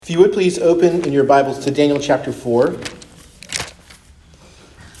If you would please open in your Bibles to Daniel chapter 4. If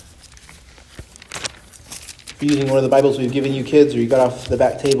you're using one of the Bibles we've given you kids or you got off the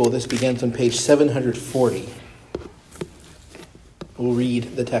back table, this begins on page 740. We'll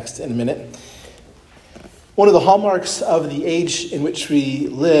read the text in a minute. One of the hallmarks of the age in which we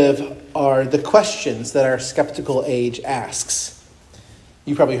live are the questions that our skeptical age asks.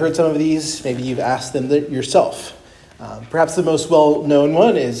 You've probably heard some of these. Maybe you've asked them yourself. Perhaps the most well-known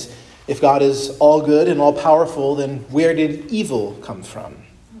one is, if God is all good and all-powerful, then where did evil come from?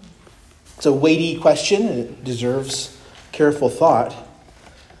 It's a weighty question, and it deserves careful thought.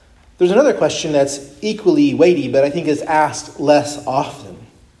 There's another question that's equally weighty, but I think is asked less often.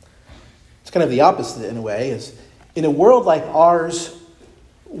 It's kind of the opposite in a way. Is in a world like ours,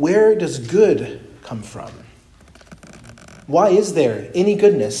 where does good come from? Why is there any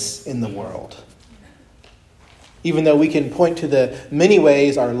goodness in the world? Even though we can point to the many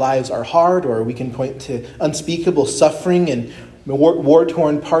ways our lives are hard, or we can point to unspeakable suffering in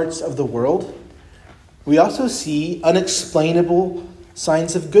war-torn parts of the world, we also see unexplainable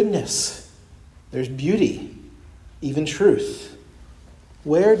signs of goodness. There's beauty, even truth.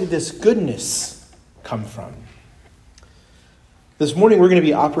 Where did this goodness come from? This morning we're going to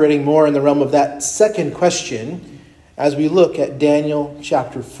be operating more in the realm of that second question as we look at Daniel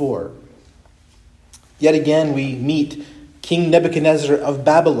chapter 4. Yet again, we meet King Nebuchadnezzar of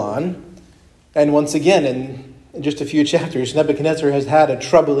Babylon. And once again, in just a few chapters, Nebuchadnezzar has had a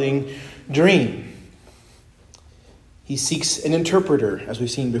troubling dream. He seeks an interpreter, as we've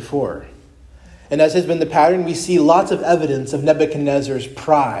seen before. And as has been the pattern, we see lots of evidence of Nebuchadnezzar's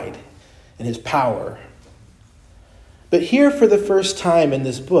pride and his power. But here, for the first time in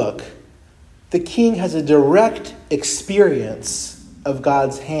this book, the king has a direct experience of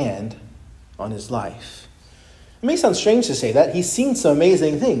God's hand on his life. It may sound strange to say that. He's seen some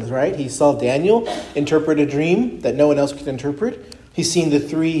amazing things, right? He saw Daniel interpret a dream that no one else could interpret. He's seen the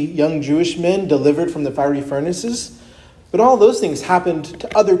 3 young Jewish men delivered from the fiery furnaces. But all those things happened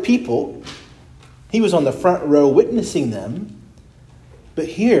to other people. He was on the front row witnessing them. But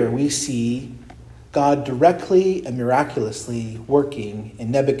here we see God directly and miraculously working in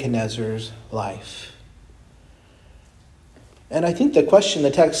Nebuchadnezzar's life. And I think the question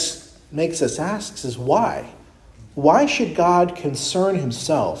the text makes us ask is why? Why should God concern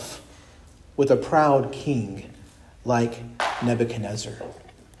himself with a proud king like Nebuchadnezzar?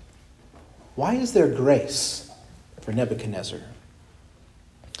 Why is there grace for Nebuchadnezzar?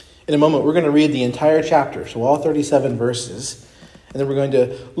 In a moment, we're going to read the entire chapter, so all 37 verses, and then we're going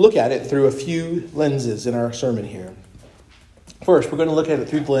to look at it through a few lenses in our sermon here. First, we're going to look at it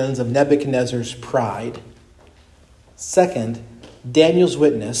through the lens of Nebuchadnezzar's pride. Second, Daniel's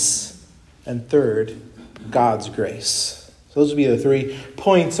witness. And third, God's grace. So those will be the 3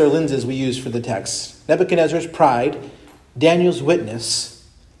 points or lenses we use for the text. Nebuchadnezzar's pride, Daniel's witness,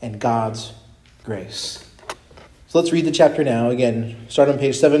 and God's grace. So let's read the chapter now. Again, start on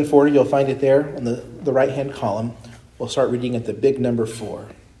page 740. You'll find it there on the right-hand column. We'll start reading at the big number 4.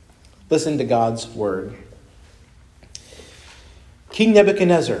 Listen to God's word. King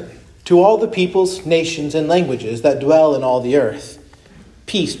Nebuchadnezzar, to all the peoples, nations, and languages that dwell in all the earth,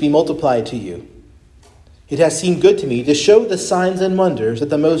 peace be multiplied to you. It has seemed good to me to show the signs and wonders that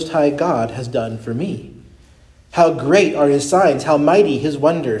the Most High God has done for me. How great are his signs, how mighty his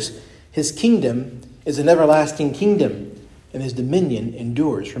wonders. His kingdom is an everlasting kingdom, and his dominion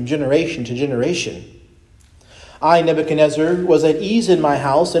endures from generation to generation. I, Nebuchadnezzar, was at ease in my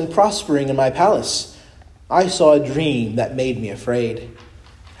house and prospering in my palace. I saw a dream that made me afraid.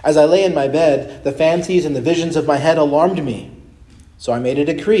 As I lay in my bed, the fancies and the visions of my head alarmed me. So I made a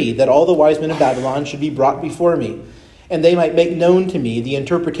decree that all the wise men of Babylon should be brought before me, and they might make known to me the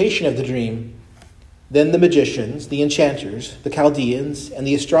interpretation of the dream. Then the magicians, the enchanters, the Chaldeans, and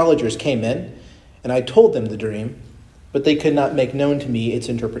the astrologers came in, and I told them the dream, but they could not make known to me its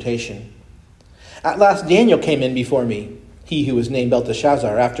interpretation. At last Daniel came in before me, he who was named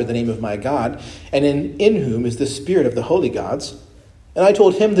Belteshazzar after the name of my God, and in whom is the spirit of the holy gods. And I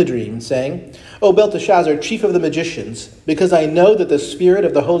told him the dream, saying, O Belteshazzar, chief of the magicians, because I know that the spirit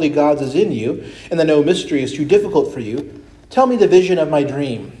of the holy gods is in you, and that no mystery is too difficult for you, tell me the vision of my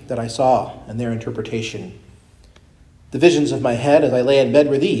dream that I saw and their interpretation. The visions of my head as I lay in bed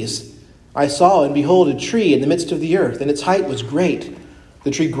were these. I saw and behold a tree in the midst of the earth, and its height was great.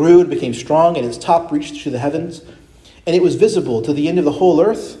 The tree grew and became strong, and its top reached to the heavens, and it was visible to the end of the whole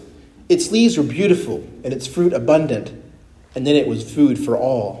earth. Its leaves were beautiful, and its fruit abundant. And then it was food for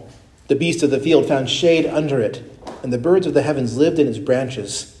all. The beasts of the field found shade under it, and the birds of the heavens lived in its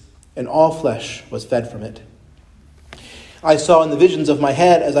branches, and all flesh was fed from it. I saw in the visions of my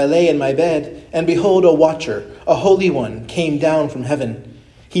head as I lay in my bed, and behold, a watcher, a holy one, came down from heaven.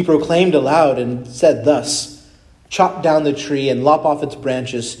 He proclaimed aloud and said thus, chop down the tree and lop off its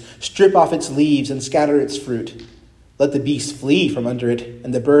branches, strip off its leaves and scatter its fruit. Let the beasts flee from under it,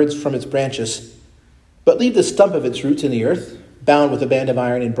 and the birds from its branches. But leave the stump of its roots in the earth, bound with a band of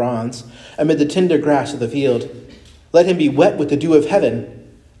iron and bronze, amid the tender grass of the field. Let him be wet with the dew of heaven.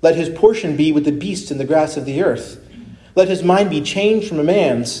 Let his portion be with the beasts in the grass of the earth. Let his mind be changed from a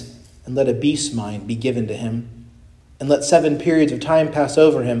man's, and let a beast's mind be given to him. And let 7 periods of time pass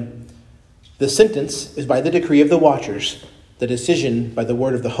over him. The sentence is by the decree of the watchers, the decision by the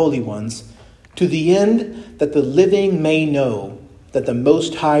word of the holy ones, to the end that the living may know that the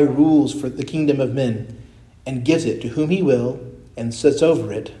Most High rules for the kingdom of men, and gives it to whom he will, and sets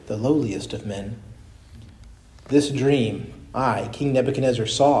over it the lowliest of men. This dream I, King Nebuchadnezzar,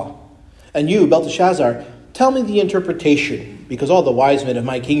 saw. And you, Belteshazzar, tell me the interpretation, because all the wise men of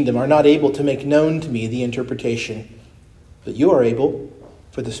my kingdom are not able to make known to me the interpretation. But you are able,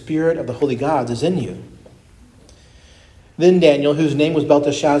 for the spirit of the holy gods is in you. Then Daniel, whose name was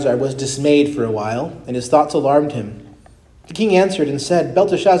Belteshazzar, was dismayed for a while, and his thoughts alarmed him. The king answered and said,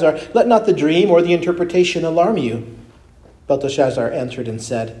 Belteshazzar, let not the dream or the interpretation alarm you. Belteshazzar answered and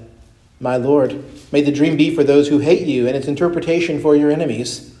said, My lord, may the dream be for those who hate you, and its interpretation for your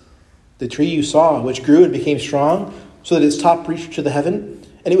enemies. The tree you saw, which grew and became strong, so that its top reached to the heaven,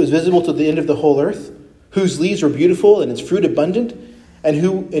 and it was visible to the end of the whole earth, whose leaves were beautiful and its fruit abundant,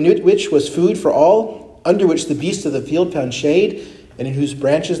 and which was food for all, under which the beasts of the field found shade, and in whose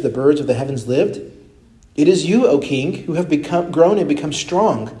branches the birds of the heavens lived. It is you, O king, who have grown and become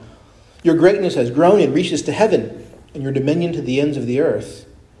strong. Your greatness has grown and reaches to heaven, and your dominion to the ends of the earth.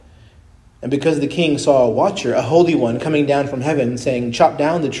 And because the king saw a watcher, a holy one, coming down from heaven, saying, Chop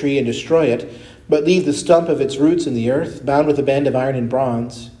down the tree and destroy it, but leave the stump of its roots in the earth, bound with a band of iron and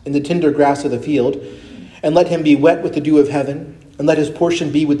bronze, in the tender grass of the field, and let him be wet with the dew of heaven, and let his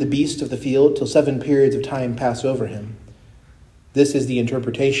portion be with the beasts of the field, till 7 periods of time pass over him. This is the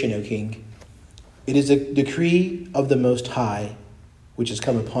interpretation, O king. It is a decree of the Most High, which has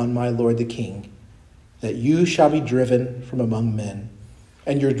come upon my lord the king, that you shall be driven from among men,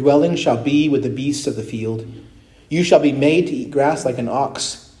 and your dwelling shall be with the beasts of the field. You shall be made to eat grass like an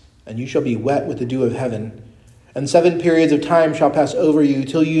ox, and you shall be wet with the dew of heaven. And 7 periods of time shall pass over you,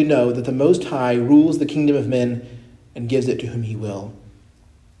 till you know that the Most High rules the kingdom of men, and gives it to whom he will.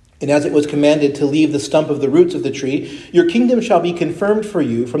 And as it was commanded to leave the stump of the roots of the tree, your kingdom shall be confirmed for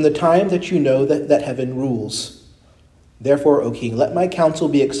you from the time that you know that heaven rules. Therefore, O king, let my counsel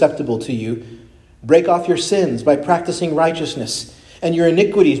be acceptable to you. Break off your sins by practicing righteousness, and your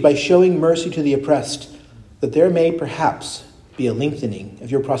iniquities by showing mercy to the oppressed, that there may perhaps be a lengthening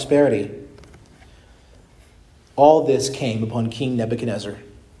of your prosperity. All this came upon King Nebuchadnezzar.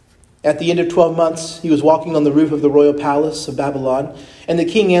 At the end of 12 months, he was walking on the roof of the royal palace of Babylon, and the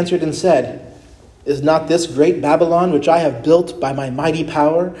king answered and said, Is not this great Babylon, which I have built by my mighty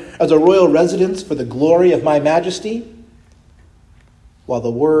power, as a royal residence for the glory of my majesty? While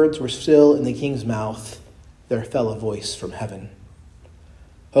the words were still in the king's mouth, there fell a voice from heaven.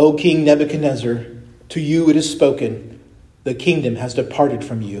 O King Nebuchadnezzar, to you it is spoken, the kingdom has departed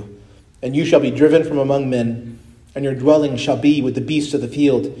from you, and you shall be driven from among men, and your dwelling shall be with the beasts of the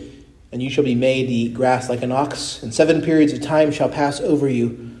field, and you shall be made to eat grass like an ox, and 7 periods of time shall pass over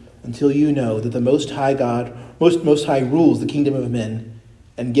you, until you know that the Most High God, Most High rules the kingdom of men,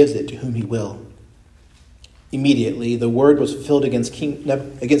 and gives it to whom he will. Immediately the word was fulfilled against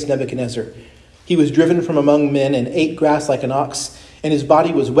Nebuchadnezzar. He was driven from among men and ate grass like an ox, and his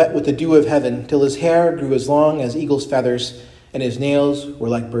body was wet with the dew of heaven, till his hair grew as long as eagle's feathers, and his nails were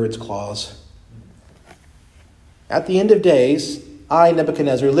like birds' claws. At the end of days, I,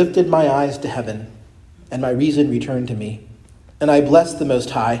 Nebuchadnezzar, lifted my eyes to heaven, and my reason returned to me. And I blessed the Most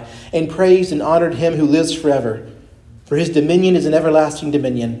High, and praised and honored him who lives forever. For his dominion is an everlasting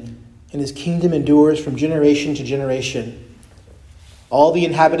dominion, and his kingdom endures from generation to generation. All the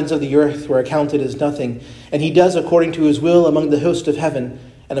inhabitants of the earth were accounted as nothing, and he does according to his will among the host of heaven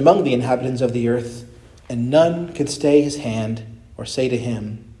and among the inhabitants of the earth, and none can stay his hand or say to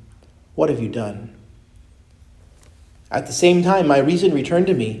him, What have you done? At the same time, my reason returned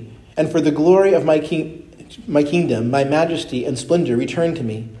to me, and for the glory of my kingdom, my majesty and splendor returned to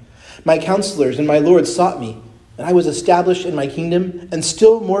me. My counselors and my lords sought me, and I was established in my kingdom, and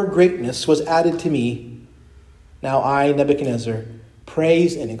still more greatness was added to me. Now I, Nebuchadnezzar,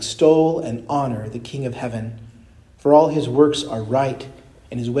 praise and extol and honor the King of heaven, for all his works are right,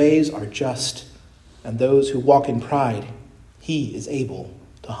 and his ways are just, and those who walk in pride, he is able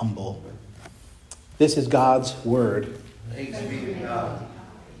to humble. This is God's word. Thanks be to God.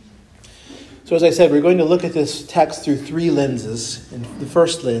 So as I said, we're going to look at this text through three lenses. And the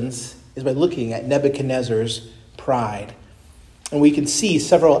first lens is by looking at Nebuchadnezzar's pride. And we can see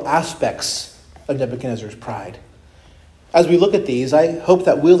several aspects of Nebuchadnezzar's pride. As we look at these, I hope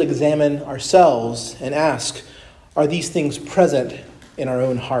that we'll examine ourselves and ask, are these things present in our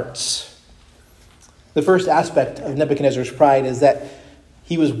own hearts? The first aspect of Nebuchadnezzar's pride is that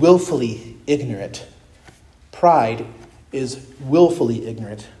he was willfully ignorant. Pride is willfully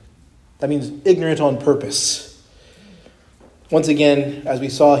ignorant. That means ignorant on purpose. Once again, as we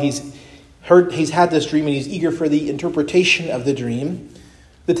saw, he's had this dream and he's eager for the interpretation of the dream.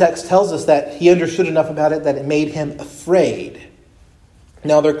 The text tells us that he understood enough about it that it made him afraid.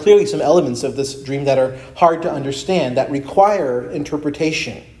 Now, there are clearly some elements of this dream that are hard to understand, that require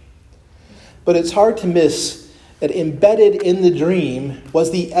interpretation. But it's hard to miss that embedded in the dream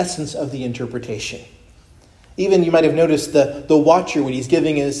was the essence of the interpretation. Even you might have noticed the watcher, when he's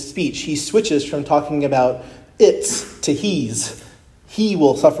giving his speech, he switches from talking about it's to he's. He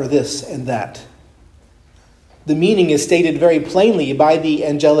will suffer this and that. The meaning is stated very plainly by the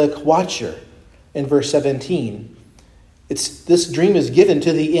angelic watcher in verse 17. This dream is given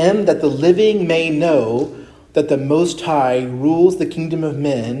to the end that the living may know that the Most High rules the kingdom of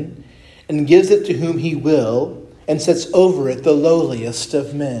men and gives it to whom he will and sets over it the lowliest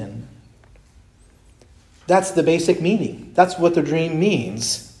of men. That's the basic meaning. That's what the dream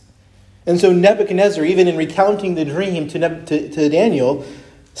means. And so Nebuchadnezzar, even in recounting the dream to Daniel,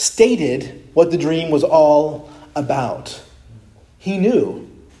 stated what the dream was all about. He knew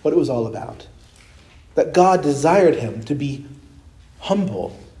what it was all about. That God desired him to be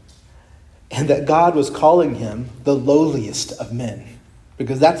humble. And that God was calling him the lowliest of men.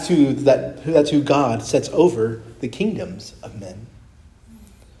 Because that's who God sets over the kingdoms of men.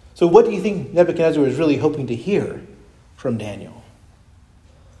 So what do you think Nebuchadnezzar was really hoping to hear from Daniel?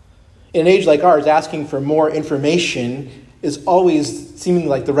 In an age like ours, asking for more information is always seeming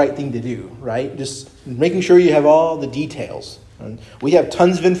like the right thing to do, right? Just making sure you have all the details. And we have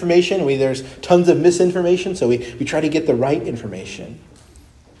tons of information. There's tons of misinformation, so we try to get the right information.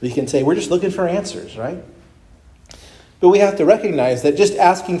 We can say, we're just looking for answers, right? But we have to recognize that just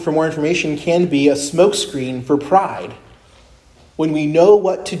asking for more information can be a smokescreen for pride. When we know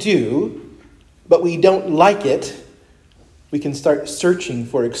what to do, but we don't like it, we can start searching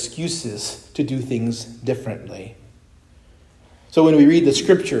for excuses to do things differently. So when we read the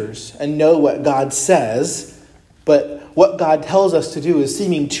scriptures and know what God says, but what God tells us to do is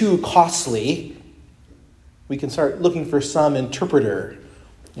seeming too costly, we can start looking for some interpreter,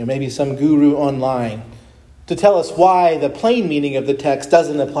 maybe some guru online, to tell us why the plain meaning of the text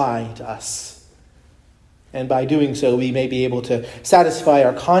doesn't apply to us. And by doing so, we may be able to satisfy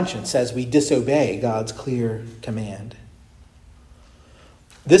our conscience as we disobey God's clear command.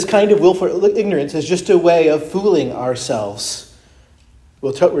 This kind of willful ignorance is just a way of fooling ourselves.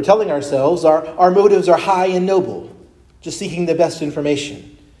 We're telling ourselves our motives are high and noble, just seeking the best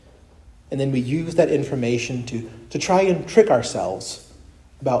information. And then we use that information to try and trick ourselves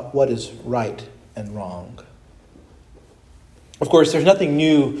about what is right and wrong. Of course, there's nothing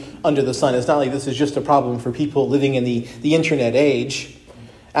new under the sun. It's not like this is just a problem for people living in the internet age.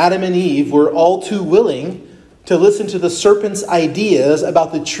 Adam and Eve were all too willing to listen to the serpent's ideas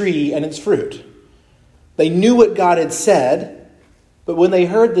about the tree and its fruit. They knew what God had said, but when they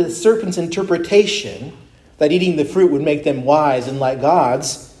heard the serpent's interpretation that eating the fruit would make them wise and like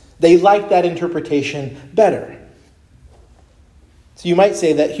gods, they liked that interpretation better. So you might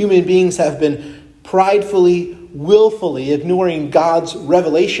say that human beings have been pridefully, willfully ignoring God's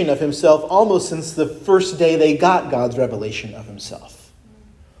revelation of himself almost since the first day they got God's revelation of himself.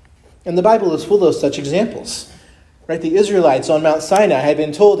 And the Bible is full of such examples. Right? The Israelites on Mount Sinai had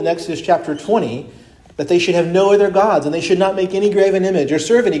been told in Exodus chapter 20 that they should have no other gods and they should not make any graven image or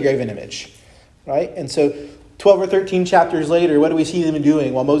serve any graven image. Right? And so 12 or 13 chapters later, what do we see them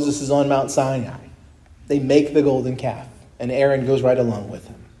doing while Moses is on Mount Sinai? They make the golden calf, and Aaron goes right along with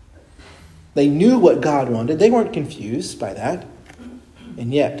them. They knew what God wanted. They weren't confused by that.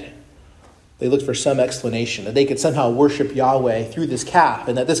 And yet, they looked for some explanation that they could somehow worship Yahweh through this calf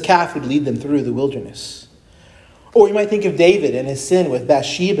and that this calf would lead them through the wilderness. Or you might think of David and his sin with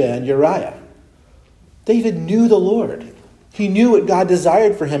Bathsheba and Uriah. David knew the Lord. He knew what God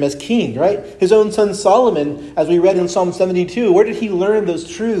desired for him as king, right? His own son Solomon, as we read in Psalm 72, where did he learn those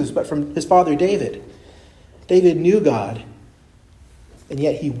truths but from his father David? David knew God, and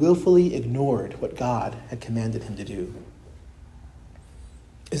yet he willfully ignored what God had commanded him to do.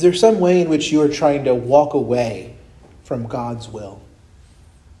 Is there some way in which you are trying to walk away from God's will?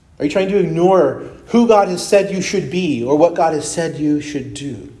 Are you trying to ignore who God has said you should be or what God has said you should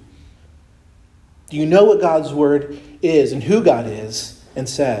do? Do you know what God's word is and who God is and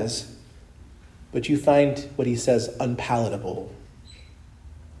says, but you find what he says unpalatable?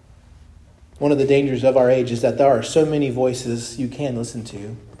 One of the dangers of our age is that there are so many voices you can listen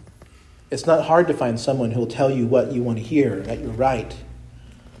to. It's not hard to find someone who will tell you what you want to hear, that you're right.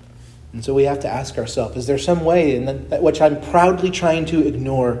 And so we have to ask ourselves, is there some way in that which I'm proudly trying to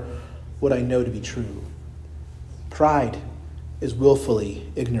ignore what I know to be true? Pride is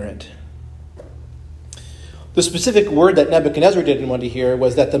willfully ignorant. The specific word that Nebuchadnezzar didn't want to hear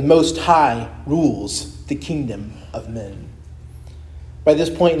was that the Most High rules the kingdom of men. By this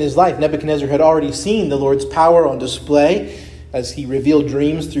point in his life, Nebuchadnezzar had already seen the Lord's power on display as he revealed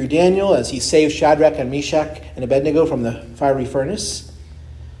dreams through Daniel, as he saved Shadrach and Meshach and Abednego from the fiery furnace.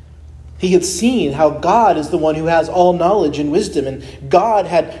 He had seen how God is the one who has all knowledge and wisdom, and God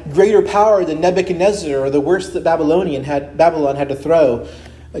had greater power than Nebuchadnezzar or the worst that Babylon had to throw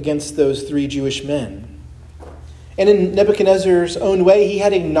against those three Jewish men. And in Nebuchadnezzar's own way, he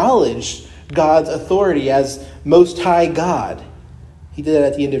had acknowledged God's authority as Most High God. He did that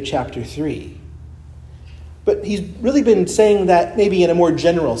at the end of chapter 3. But he's really been saying that maybe in a more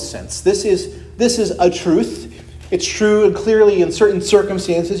general sense. This is a truth. It's true, and clearly in certain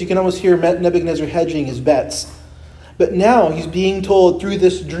circumstances, you can almost hear Nebuchadnezzar hedging his bets. But now he's being told through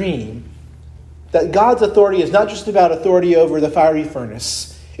this dream that God's authority is not just about authority over the fiery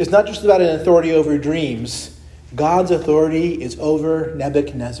furnace. It's not just about an authority over dreams. God's authority is over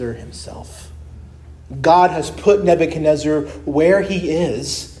Nebuchadnezzar himself. God has put Nebuchadnezzar where he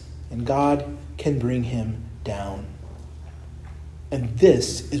is, and God can bring him down. And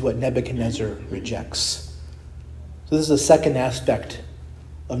this is what Nebuchadnezzar rejects. So this is the second aspect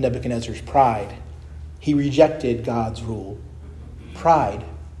of Nebuchadnezzar's pride. He rejected God's rule. Pride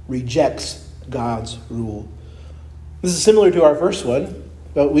rejects God's rule. This is similar to our first one,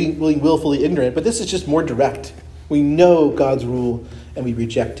 but we willfully ignorant, but this is just more direct. We know God's rule and we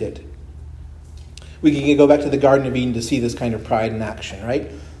reject it. We can go back to the Garden of Eden to see this kind of pride in action, right?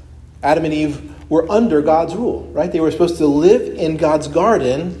 Adam and Eve were under God's rule, right? They were supposed to live in God's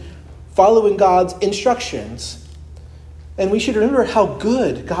garden, following God's instructions. And we should remember how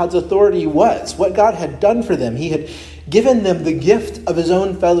good God's authority was, what God had done for them. He had given them the gift of his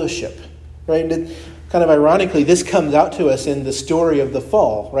own fellowship, right? And kind of ironically, this comes out to us in the story of the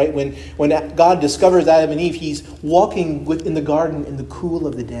fall, right? When God discovers Adam and Eve, he's walking in the garden in the cool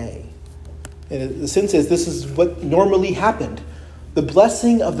of the day. And the sense is this is what normally happened. The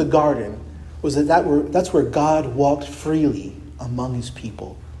blessing of the garden was that's where God walked freely among his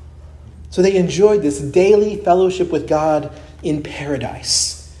people. So they enjoyed this daily fellowship with God in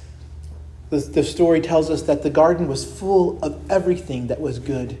paradise. The story tells us that the garden was full of everything that was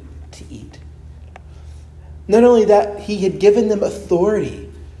good to eat. Not only that, he had given them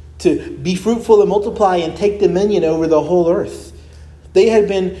authority to be fruitful and multiply and take dominion over the whole earth. They had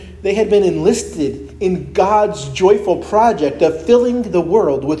been enlisted in God's joyful project of filling the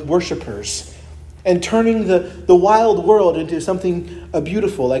world with worshipers and turning the wild world into something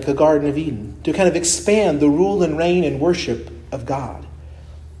beautiful like the Garden of Eden, to kind of expand the rule and reign and worship of God.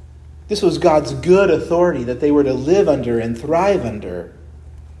 This was God's good authority that they were to live under and thrive under.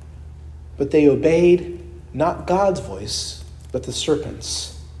 But they obeyed not God's voice, but the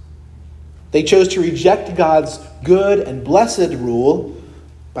serpent's. They chose to reject God's good and blessed rule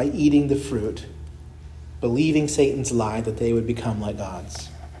by eating the fruit, believing Satan's lie that they would become like gods.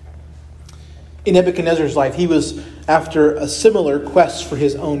 In Nebuchadnezzar's life, he was after a similar quest for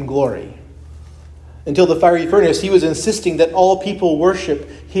his own glory. Until the fiery furnace, he was insisting that all people worship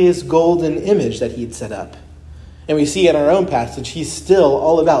his golden image that he had set up. And we see in our own passage, he's still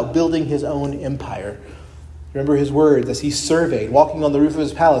all about building his own empire. Remember his words as he surveyed, walking on the roof of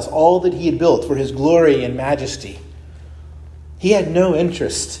his palace, all that he had built for his glory and majesty. He had no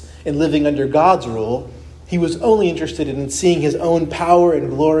interest in living under God's rule. He was only interested in seeing his own power and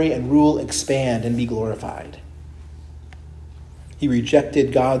glory and rule expand and be glorified. He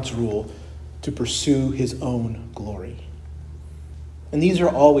rejected God's rule to pursue his own glory. And these are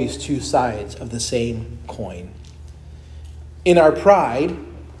always two sides of the same coin. In our pride,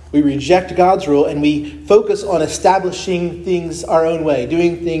 we reject God's rule and we focus on establishing things our own way,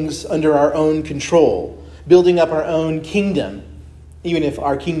 doing things under our own control, building up our own kingdom, even if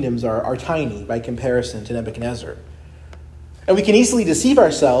our kingdoms are tiny by comparison to Nebuchadnezzar. And we can easily deceive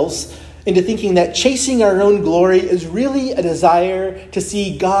ourselves into thinking that chasing our own glory is really a desire to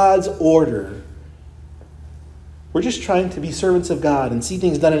see God's order. We're just trying to be servants of God and see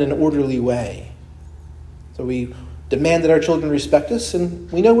things done in an orderly way. So we demand that our children respect us, and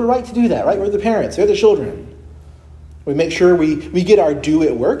we know we're right to do that, right? We're the parents, they're the children. We make sure we get our due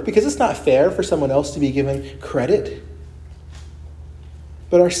at work because it's not fair for someone else to be given credit.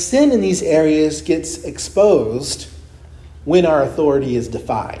 But our sin in these areas gets exposed when our authority is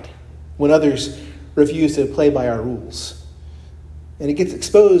defied, when others refuse to play by our rules. And it gets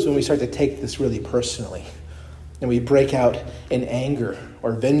exposed when we start to take this really personally, and we break out in anger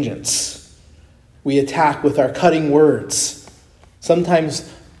or vengeance. We attack with our cutting words,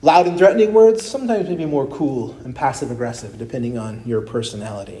 sometimes loud and threatening words, sometimes maybe more cool and passive-aggressive, depending on your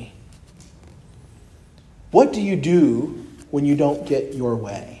personality. What do you do when you don't get your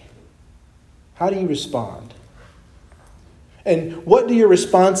way? How do you respond? And what do your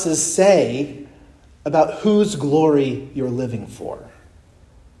responses say about whose glory you're living for?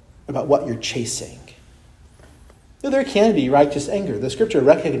 About what you're chasing? Now, there can be righteous anger. The scripture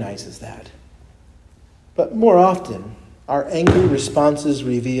recognizes that. But more often, our angry responses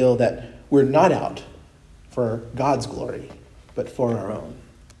reveal that we're not out for God's glory, but for our own.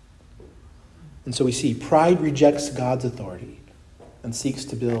 And so we see pride rejects God's authority and seeks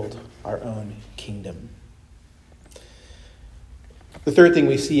to build our own kingdom. The third thing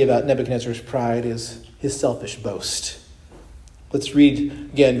we see about Nebuchadnezzar's pride is his selfish boast. Let's read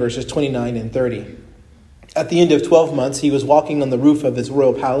again verses 29 and 30. At the end of 12 months, he was walking on the roof of his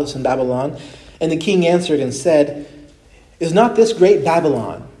royal palace in Babylon, and the king answered and said, "Is not this great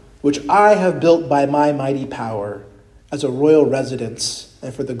Babylon, which I have built by my mighty power, as a royal residence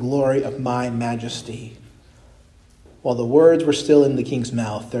and for the glory of my majesty?" While the words were still in the king's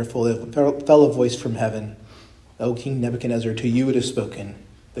mouth, there fell a voice from heaven, "O King Nebuchadnezzar, to you it is spoken,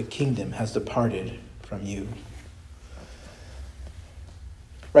 the kingdom has departed from you."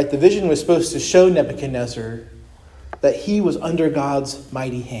 Right, the vision was supposed to show Nebuchadnezzar that he was under God's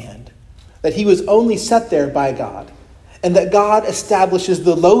mighty hand, that he was only set there by God, and that God establishes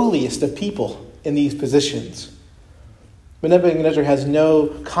the lowliest of people in these positions. But Nebuchadnezzar has no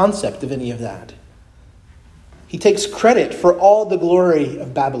concept of any of that. He takes credit for all the glory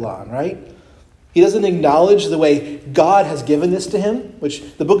of Babylon, right? He doesn't acknowledge the way God has given this to him, which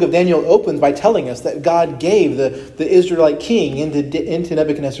the book of Daniel opens by telling us that God gave the Israelite king into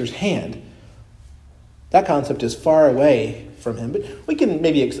Nebuchadnezzar's hand. That concept is far away from him, but we can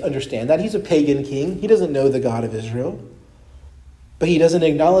maybe understand that. He's a pagan king. He doesn't know the God of Israel. But he doesn't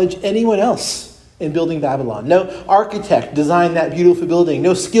acknowledge anyone else in building Babylon. No architect designed that beautiful building.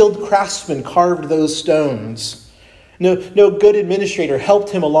 No skilled craftsman carved those stones. No good administrator helped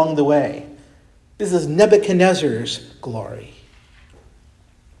him along the way. This is Nebuchadnezzar's glory.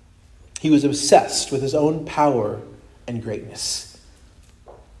 He was obsessed with his own power and greatness.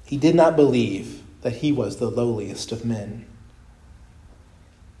 He did not believe that he was the lowliest of men.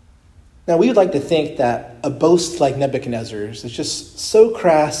 Now, we would like to think that a boast like Nebuchadnezzar's is just so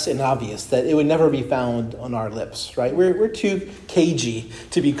crass and obvious that it would never be found on our lips, right? We're too cagey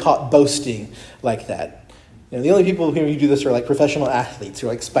to be caught boasting like that. You know, the only people who do this are like professional athletes who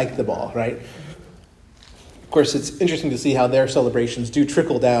like spike the ball, right? Of course, it's interesting to see how their celebrations do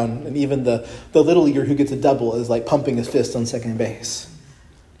trickle down, and even the little leaguer who gets a double is like pumping his fist on second base.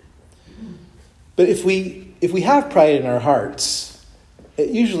 But if we have pride in our hearts, it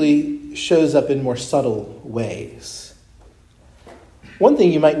usually shows up in more subtle ways. One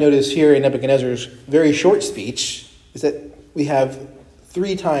thing you might notice here in Nebuchadnezzar's very short speech is that we have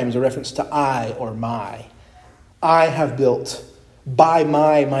 3 times a reference to I or my. I have built by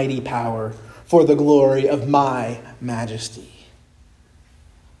my mighty power for the glory of my majesty.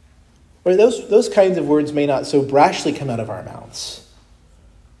 Right, those kinds of words may not so brashly come out of our mouths.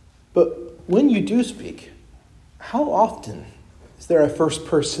 But when you do speak, how often is there a first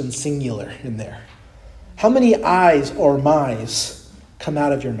person singular in there? How many I's or my's come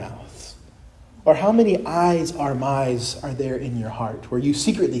out of your mouth? Or how many I's or my's are there in your heart where you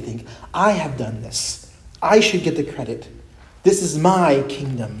secretly think, I have done this. I should get the credit. This is my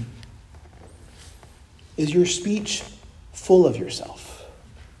kingdom. Is your speech full of yourself?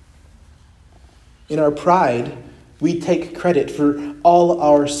 In our pride, we take credit for all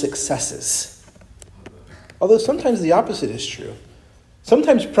our successes. Although sometimes the opposite is true.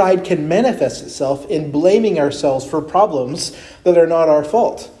 Sometimes pride can manifest itself in blaming ourselves for problems that are not our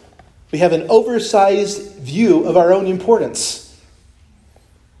fault. We have an oversized view of our own importance.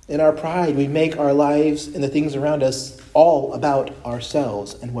 In our pride, we make our lives and the things around us all about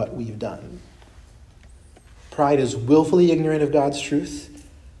ourselves and what we've done. Pride is willfully ignorant of God's truth.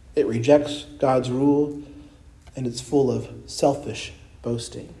 It rejects God's rule, and it's full of selfish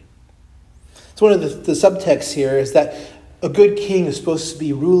boasting. So one of the subtexts here is that a good king is supposed to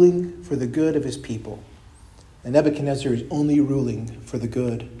be ruling for the good of his people. And Nebuchadnezzar is only ruling for the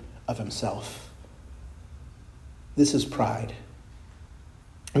good of himself. This is pride.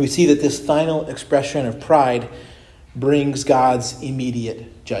 And we see that this final expression of pride brings God's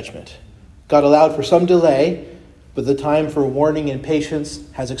immediate judgment. God allowed for some delay, but the time for warning and patience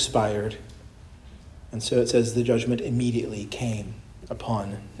has expired. And so it says the judgment immediately came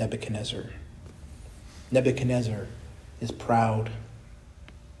upon Nebuchadnezzar. Nebuchadnezzar is proud.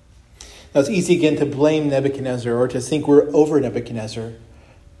 Now, it's easy again to blame Nebuchadnezzar or to think we're over Nebuchadnezzar.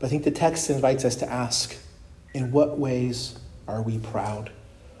 But I think the text invites us to ask, in what ways are we proud?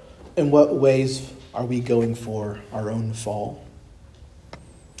 In what ways are we going for our own fall?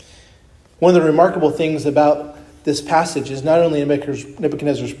 One of the remarkable things about this passage is not only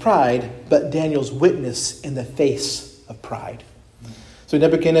Nebuchadnezzar's pride, but Daniel's witness in the face of pride. So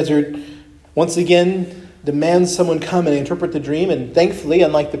Nebuchadnezzar, once again, demands someone come and interpret the dream. And thankfully,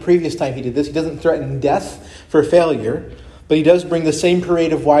 unlike the previous time he did this, he doesn't threaten death for failure. But he does bring the same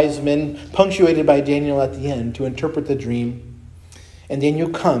parade of wise men, punctuated by Daniel at the end, to interpret the dream. And Daniel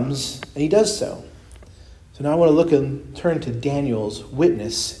comes, and he does so. So now I want to look and turn to Daniel's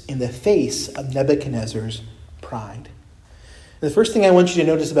witness in the face of Nebuchadnezzar's pride. And the first thing I want you to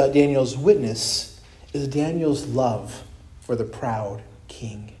notice about Daniel's witness is Daniel's love for the proud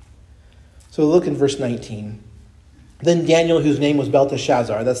king. So look in verse 19. Then Daniel, whose name was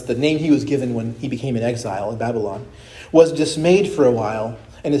Belteshazzar, that's the name he was given when he became an exile in Babylon, was dismayed for a while,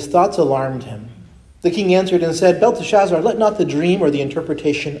 and his thoughts alarmed him. The king answered and said, Belteshazzar, let not the dream or the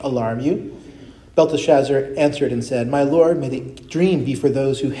interpretation alarm you. Belteshazzar answered and said, My lord, may the dream be for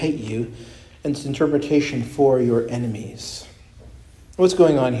those who hate you, and its interpretation for your enemies. What's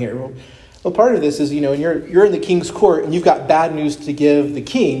going on here? Well, part of this is, when you're in the king's court and you've got bad news to give the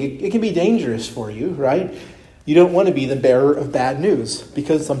king, it can be dangerous for you, right? You don't want to be the bearer of bad news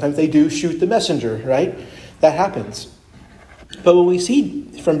because sometimes they do shoot the messenger, right? That happens. But what we see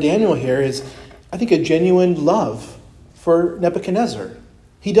from Daniel here is, I think, a genuine love for Nebuchadnezzar.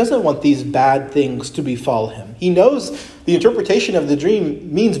 He doesn't want these bad things to befall him. He knows the interpretation of the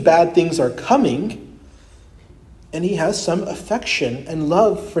dream means bad things are coming, and he has some affection and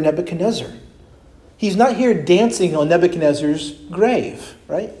love for Nebuchadnezzar. He's not here dancing on Nebuchadnezzar's grave,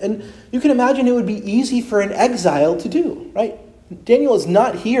 right? And you can imagine it would be easy for an exile to do, right? Daniel is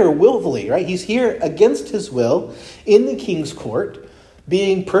not here willfully, right? He's here against his will in the king's court,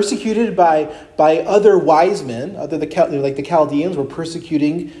 being persecuted by other wise men, like the Chaldeans were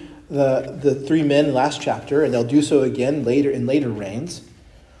persecuting the three men last chapter, and they'll do so again in later reigns.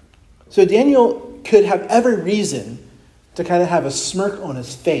 So Daniel could have every reason to kind of have a smirk on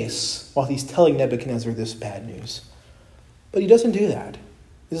his face while he's telling Nebuchadnezzar this bad news. But he doesn't do that.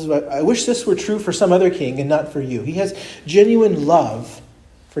 This is what I wish this were true for some other king and not for you. He has genuine love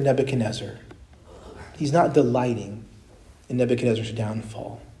for Nebuchadnezzar. He's not delighting in Nebuchadnezzar's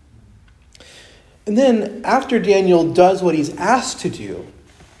downfall. And then after Daniel does what he's asked to do,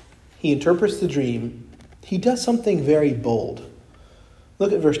 he interprets the dream, he does something very bold.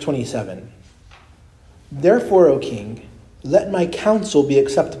 Look at verse 27. Therefore, O king, let my counsel be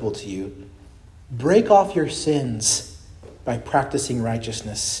acceptable to you. Break off your sins by practicing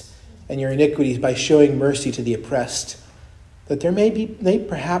righteousness, and your iniquities by showing mercy to the oppressed, that there may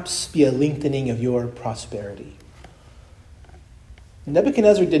perhaps be a lengthening of your prosperity.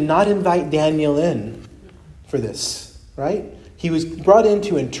 Nebuchadnezzar did not invite Daniel in for this, right? He was brought in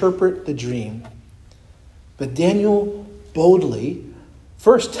to interpret the dream. But Daniel boldly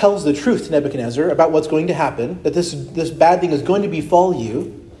first tells the truth to Nebuchadnezzar about what's going to happen, that this bad thing is going to befall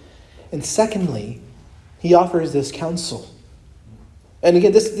you. And secondly, he offers this counsel. And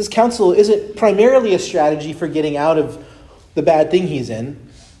again, this counsel isn't primarily a strategy for getting out of the bad thing he's in.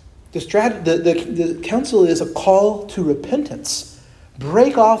 The counsel is a call to repentance.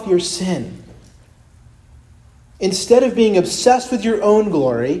 Break off your sin. Instead of being obsessed with your own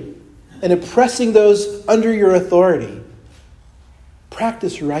glory and oppressing those under your authority,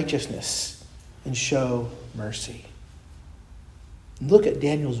 practice righteousness and show mercy. Look at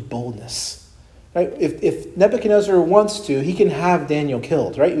Daniel's boldness. Right? If Nebuchadnezzar wants to, he can have Daniel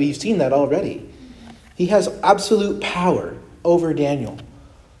killed. Right? We've seen that already. He has absolute power over Daniel.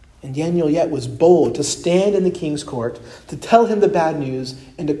 And Daniel yet was bold to stand in the king's court, to tell him the bad news,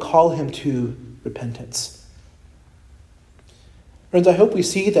 and to call him to repentance. Friends, I hope we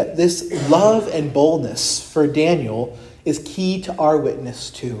see that this love and boldness for Daniel is key to our witness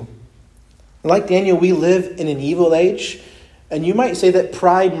too. Like Daniel, we live in an evil age, and you might say that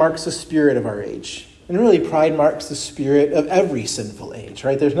pride marks the spirit of our age. And really, pride marks the spirit of every sinful age,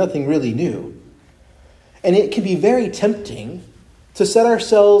 right? There's nothing really new. And it can be very tempting to set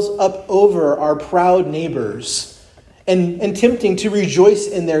ourselves up over our proud neighbors and tempting to rejoice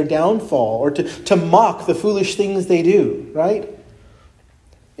in their downfall or to mock the foolish things they do, right?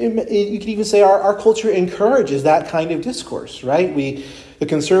 You could even say our culture encourages that kind of discourse, right? The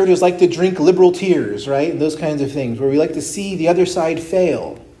conservatives like to drink liberal tears, right? And those kinds of things, where we like to see the other side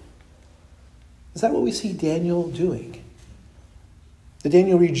fail. Is that what we see Daniel doing? Did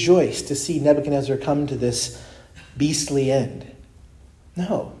Daniel rejoice to see Nebuchadnezzar come to this beastly end?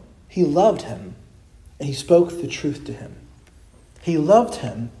 No, he loved him, and he spoke the truth to him. He loved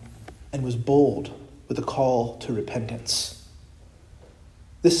him and was bold with a call to repentance.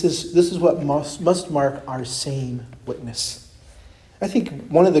 This is what must mark our same witness. I think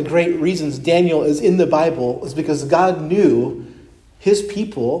one of the great reasons Daniel is in the Bible is because God knew his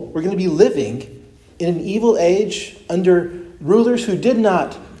people were going to be living in an evil age under rulers who did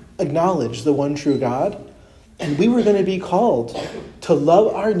not acknowledge the one true God. And we were going to be called to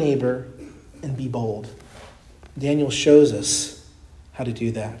love our neighbor and be bold. Daniel shows us how to do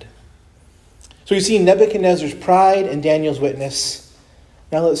that. So we've seen Nebuchadnezzar's pride and Daniel's witness.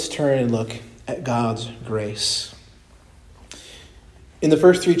 Now let's turn and look at God's grace. In the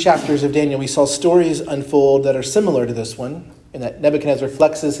first 3 chapters of Daniel, we saw stories unfold that are similar to this one, in that Nebuchadnezzar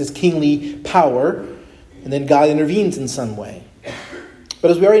flexes his kingly power, and then God intervenes in some way.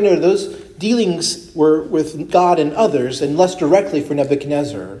 But as we already noted, those dealings were with God and others, and less directly for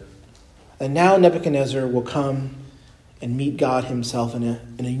Nebuchadnezzar. And now Nebuchadnezzar will come and meet God himself in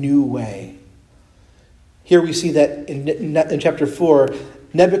a new way. Here we see that in chapter 4,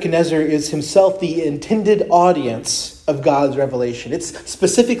 Nebuchadnezzar is himself the intended audience of God's revelation. It's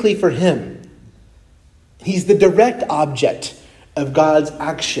specifically for him. He's the direct object of God's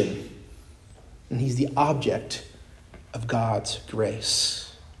action. And he's the object of God's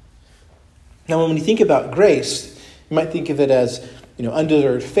grace. Now, when we think about grace, you might think of it as,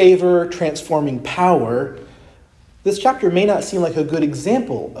 undeserved favor, transforming power. This chapter may not seem like a good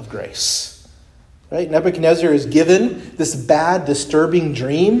example of grace. Right? Nebuchadnezzar is given this bad, disturbing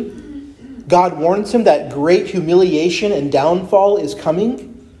dream. God warns him that great humiliation and downfall is coming.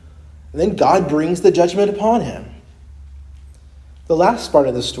 And then God brings the judgment upon him. The last part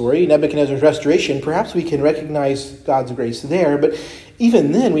of the story, Nebuchadnezzar's restoration, perhaps we can recognize God's grace there. But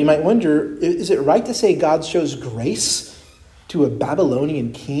even then, we might wonder, is it right to say God shows grace to a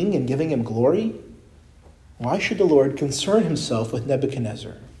Babylonian king and giving him glory? Why should the Lord concern himself with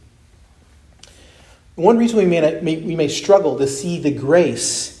Nebuchadnezzar? One reason we may struggle to see the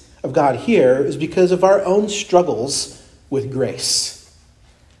grace of God here is because of our own struggles with grace.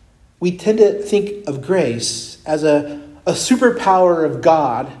 We tend to think of grace as a superpower of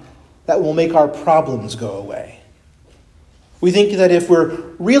God that will make our problems go away. We think that if we're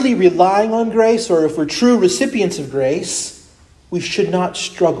really relying on grace, or if we're true recipients of grace, we should not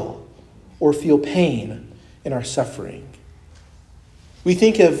struggle or feel pain in our suffering. We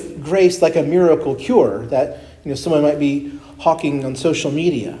think of grace like a miracle cure that someone might be hawking on social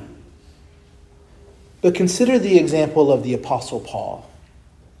media. But consider the example of the Apostle Paul.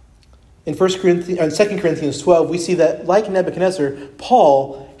 In 2 Corinthians 12, we see that, like Nebuchadnezzar,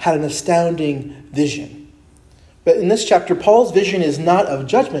 Paul had an astounding vision. But in this chapter, Paul's vision is not of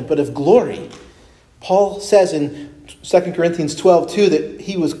judgment, but of glory. Paul says in 2 Corinthians 12:2 that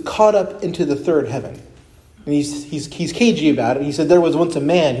he was caught up into the third heaven. And he's cagey about it. He said there was once a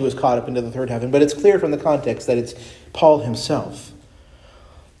man who was caught up into the third heaven, but it's clear from the context that it's Paul himself.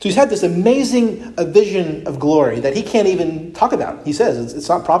 So he's had this amazing vision of glory that he can't even talk about. He says it's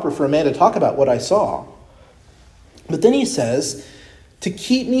not proper for a man to talk about what I saw. But then he says, to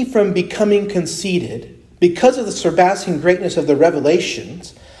keep me from becoming conceited, because of the surpassing greatness of the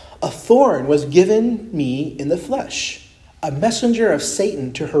revelations, a thorn was given me in the flesh, a messenger of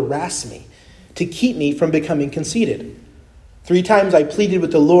Satan to harass me, to keep me from becoming conceited. 3 times I pleaded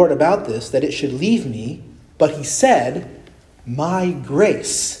with the Lord about this, that it should leave me. But he said, my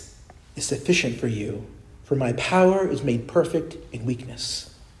grace is sufficient for you, for my power is made perfect in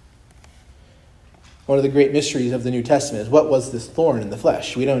weakness. One of the great mysteries of the New Testament is, what was this thorn in the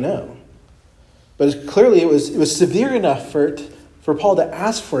flesh? We don't know. But clearly it was severe enough for Paul to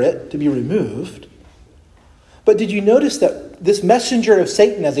ask for it to be removed. But did you notice that this messenger of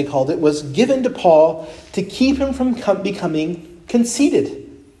Satan, as he called it, was given to Paul to keep him from becoming conceited,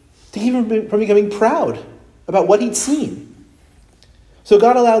 to keep him from becoming proud about what he'd seen? So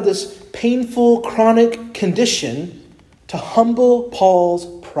God allowed this painful, chronic condition to humble Paul's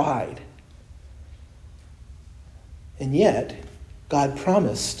pride. And yet, God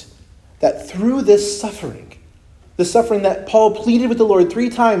promised that through this suffering, the suffering that Paul pleaded with the Lord 3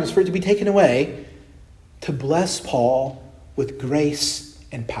 times for it to be taken away, to bless Paul with grace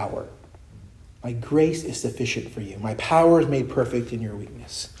and power. My grace is sufficient for you. My power is made perfect in your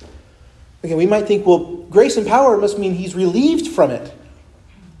weakness. Again, we might think, well, grace and power must mean he's relieved from it.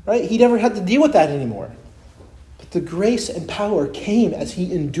 Right? He never had to deal with that anymore. But the grace and power came as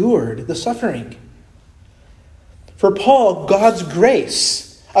he endured the suffering. For Paul, God's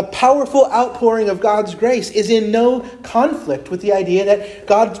grace, a powerful outpouring of God's grace, is in no conflict with the idea that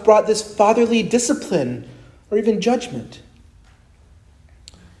God's brought this fatherly discipline or even judgment.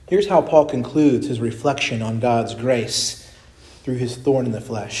 Here's how Paul concludes his reflection on God's grace through his thorn in the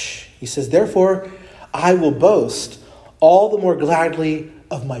flesh. He says, therefore, I will boast all the more gladly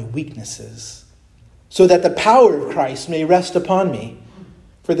of my weaknesses, so that the power of Christ may rest upon me.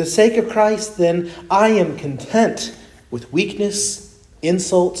 For the sake of Christ, then, I am content with weakness,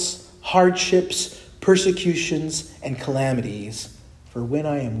 insults, hardships, persecutions, and calamities. For when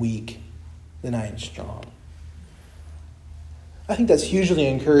I am weak, then I am strong. I think that's hugely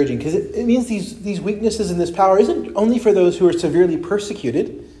encouraging, because it means these weaknesses and this power isn't only for those who are severely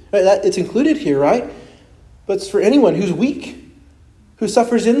persecuted. Right? It's included here, right? But it's for anyone who's weak, who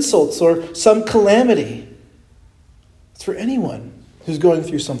suffers insults or some calamity. It's for anyone who's going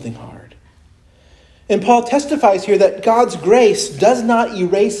through something hard. And Paul testifies here that God's grace does not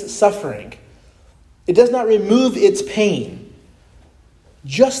erase suffering. It does not remove its pain.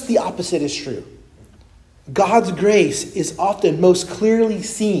 Just the opposite is true. God's grace is often most clearly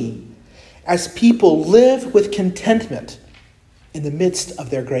seen as people live with contentment in the midst of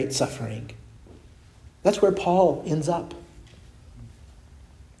their great suffering. That's where Paul ends up.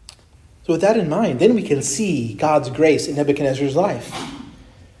 So with that in mind, then we can see God's grace in Nebuchadnezzar's life.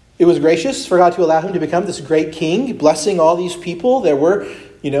 It was gracious for God to allow him to become this great king, blessing all these people. There were,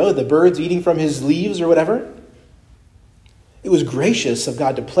 the birds eating from his leaves or whatever. It was gracious of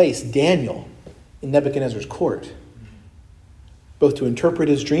God to place Daniel in Nebuchadnezzar's court, both to interpret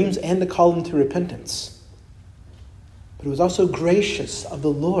his dreams and to call him to repentance. But it was also gracious of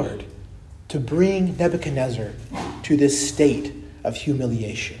the Lord to bring Nebuchadnezzar to this state of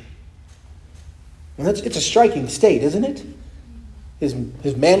humiliation. And it's a striking state, isn't it?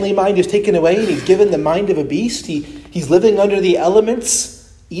 His manly mind is taken away and he's given the mind of a beast. He's living under the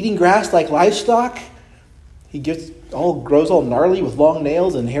elements, eating grass like livestock. He grows all gnarly with long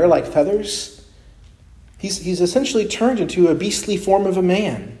nails and hair like feathers. He's essentially turned into a beastly form of a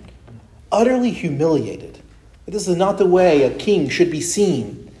man, utterly humiliated. This is not the way a king should be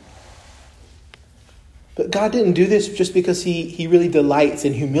seen. But God didn't do this just because he really delights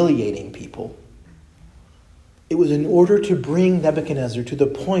in humiliating people. It was in order to bring Nebuchadnezzar to the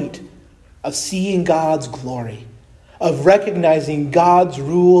point of seeing God's glory, of recognizing God's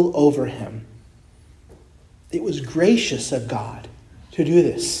rule over him. It was gracious of God to do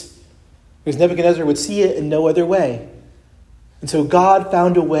this, because Nebuchadnezzar would see it in no other way. And so God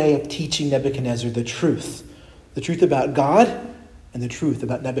found a way of teaching Nebuchadnezzar the truth about God and the truth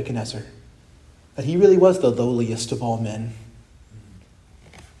about Nebuchadnezzar, that he really was the lowliest of all men.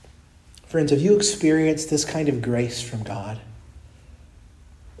 Friends, have you experienced this kind of grace from God?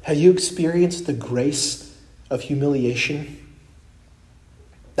 Have you experienced the grace of humiliation?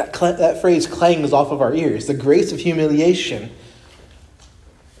 That phrase clangs off of our ears, the grace of humiliation.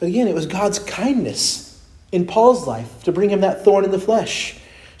 But again, it was God's kindness in Paul's life to bring him that thorn in the flesh.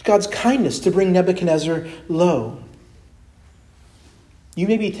 It's God's kindness to bring Nebuchadnezzar low. You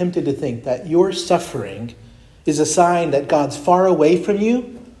may be tempted to think that your suffering is a sign that God's far away from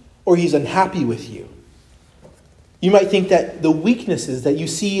you or he's unhappy with you. You might think that the weaknesses that you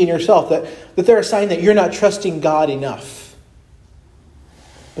see in yourself, that they're a sign that you're not trusting God enough.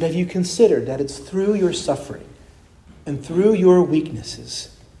 But have you considered that it's through your suffering and through your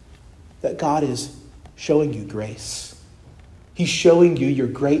weaknesses that God is showing you grace? He's showing you your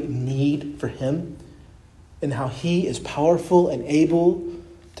great need for him and how he is powerful and able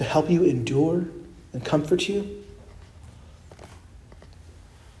to help you endure and comfort you.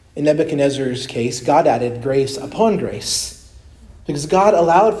 In Nebuchadnezzar's case, God added grace upon grace because God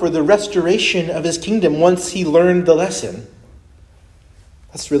allowed for the restoration of his kingdom once he learned the lesson.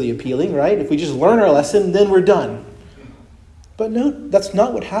 That's really appealing, right? If we just learn our lesson, then we're done. But no, that's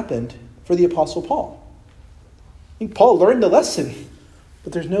not what happened for the Apostle Paul. I think Paul learned the lesson,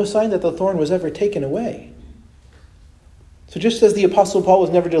 but there's no sign that the thorn was ever taken away. So just as the Apostle Paul was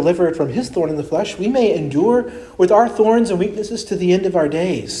never delivered from his thorn in the flesh, we may endure with our thorns and weaknesses to the end of our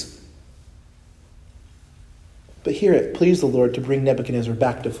days. But here it pleased the Lord to bring Nebuchadnezzar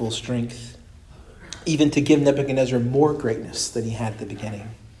back to full strength, even to give Nebuchadnezzar more greatness than he had at the beginning.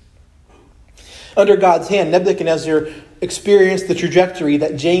 Under God's hand, Nebuchadnezzar experienced the trajectory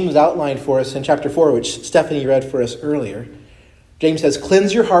that James outlined for us in chapter 4, which Stephanie read for us earlier. James says,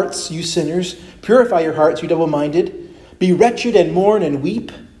 "Cleanse your hearts, you sinners. Purify your hearts, you double-minded. Be wretched and mourn and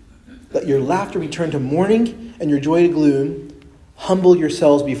weep. Let your laughter be turned to mourning and your joy to gloom. Humble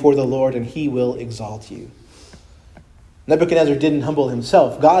yourselves before the Lord, and he will exalt you." Nebuchadnezzar didn't humble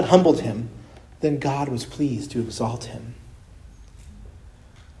himself. God humbled him. Then God was pleased to exalt him.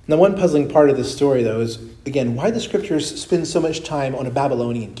 Now, one puzzling part of this story, though, is, again, why the scriptures spend so much time on a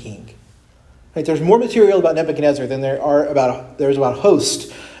Babylonian king. Right? There's more material about Nebuchadnezzar than there's about a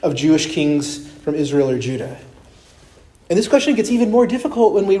host of Jewish kings from Israel or Judah. And this question gets even more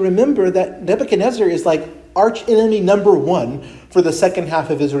difficult when we remember that Nebuchadnezzar is like arch enemy number one for the second half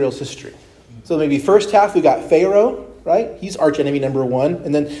of Israel's history. So maybe first half we got Pharaoh, right? He's arch enemy number one.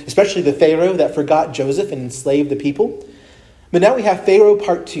 And then especially the Pharaoh that forgot Joseph and enslaved the people. But now we have Pharaoh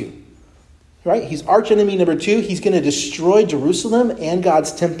part 2. Right? He's arch enemy number 2. He's going to destroy Jerusalem and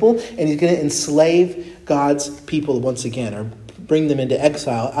God's temple, and he's going to enslave God's people once again, or bring them into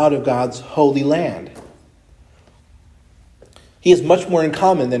exile out of God's holy land. He has much more in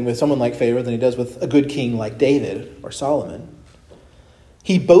common than with someone like Pharaoh than he does with a good king like David or Solomon.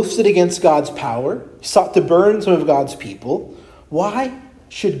 He boasted against God's power, sought to burn some of God's people. Why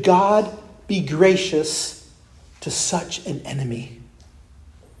should God be gracious to such an enemy?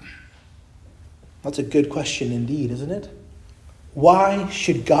 That's a good question indeed, isn't it? Why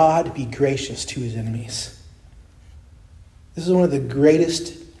should God be gracious to his enemies? This is one of the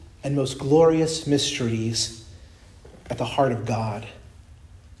greatest and most glorious mysteries at the heart of God.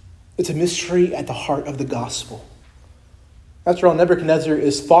 It's a mystery at the heart of the gospel. After all, Nebuchadnezzar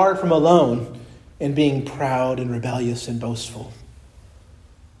is far from alone in being proud and rebellious and boastful.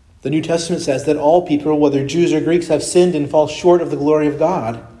 The New Testament says that all people, whether Jews or Greeks, have sinned and fall short of the glory of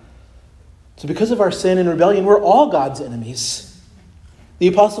God. So because of our sin and rebellion, we're all God's enemies. The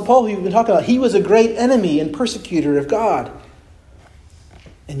Apostle Paul, who we've been talking about, he was a great enemy and persecutor of God.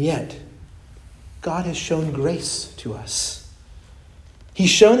 And yet, God has shown grace to us. He's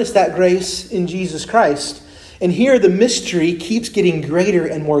shown us that grace in Jesus Christ. And here the mystery keeps getting greater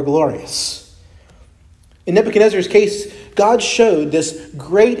and more glorious. In Nebuchadnezzar's case, God showed this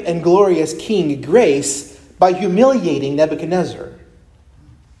great and glorious king grace by humiliating Nebuchadnezzar.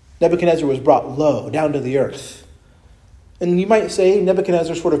 Nebuchadnezzar was brought low, down to the earth. And you might say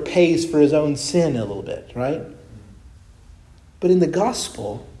Nebuchadnezzar sort of pays for his own sin a little bit, right? But in the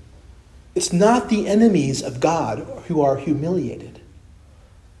gospel, it's not the enemies of God who are humiliated.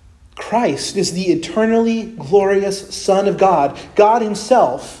 Christ is the eternally glorious Son of God, God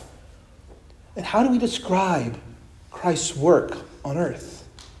himself. And how do we describe Christ's work on earth?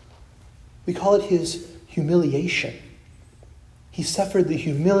 We call it his humiliation. He suffered the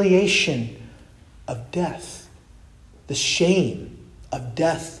humiliation of death, the shame of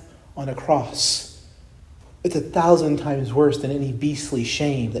death on a cross. It's 1,000 times worse than any beastly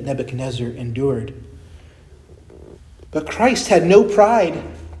shame that Nebuchadnezzar endured. But Christ had no pride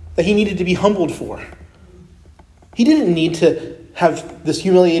that he needed to be humbled for. He didn't need to have this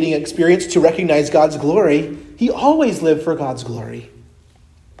humiliating experience to recognize God's glory. He always lived for God's glory.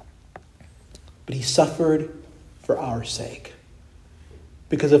 But he suffered for our sake,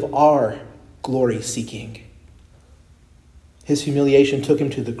 because of our glory seeking. His humiliation took him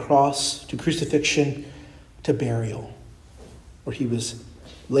to the cross, to crucifixion, to burial, where he was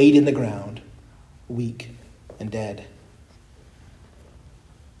laid in the ground, weak and dead.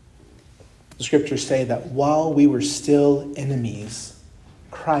 The scriptures say that while we were still enemies,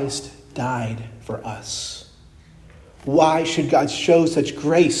 Christ died for us. Why should God show such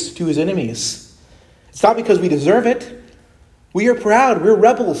grace to his enemies? It's not because we deserve it. We are proud, we're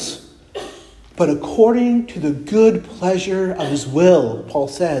rebels. But according to the good pleasure of his will, Paul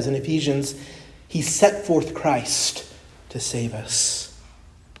says in Ephesians, he set forth Christ to save us.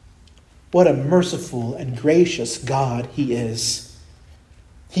 What a merciful and gracious God he is.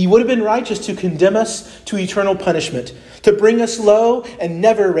 He would have been righteous to condemn us to eternal punishment, to bring us low and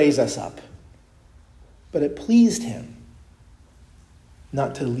never raise us up. But it pleased him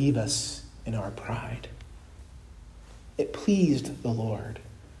not to leave us in our pride. It pleased the Lord.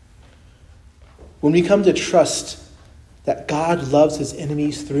 When we come to trust that God loves his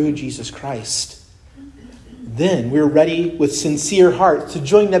enemies through Jesus Christ, then we're ready with sincere hearts to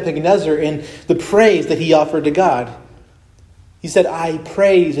join Nebuchadnezzar in the praise that he offered to God. He said, "I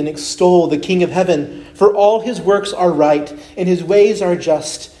praise and extol the King of heaven, for all his works are right, and his ways are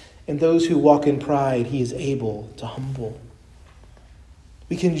just, and those who walk in pride he is able to humble."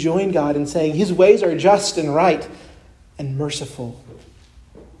 We can join God in saying his ways are just and right and merciful.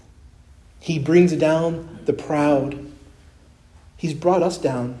 He brings down the proud. He's brought us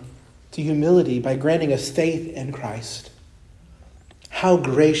down to humility by granting us faith in Christ. How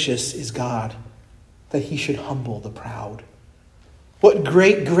gracious is God that he should humble the proud. What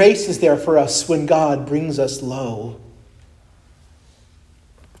great grace is there for us when God brings us low.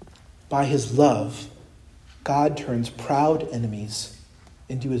 By his love, God turns proud enemies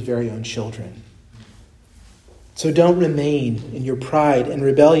into his very own children. So don't remain in your pride and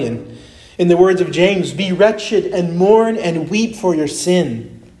rebellion. In the words of James, be wretched and mourn and weep for your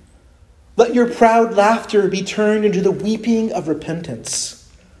sin. Let your proud laughter be turned into the weeping of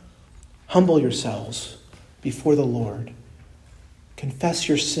repentance. Humble yourselves before the Lord. Confess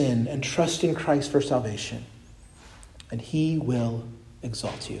your sin and trust in Christ for salvation, and he will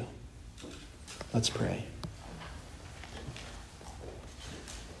exalt you. Let's pray.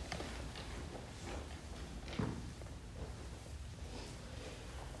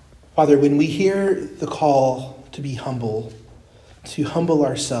 Father, when we hear the call to be humble, to humble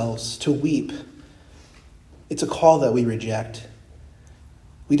ourselves, to weep, it's a call that we reject.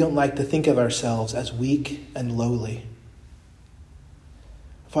 We don't like to think of ourselves as weak and lowly.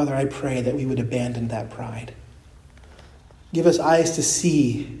 Father, I pray that we would abandon that pride. Give us eyes to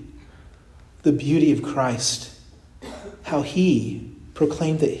see the beauty of Christ, how he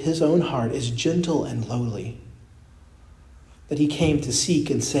proclaimed that his own heart is gentle and lowly, that he came to seek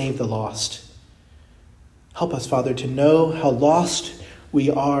and save the lost. Help us, Father, to know how lost we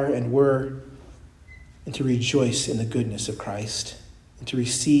are and were, and to rejoice in the goodness of Christ, and to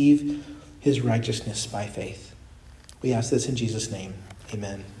receive his righteousness by faith. We ask this in Jesus' name.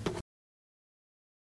 Amen.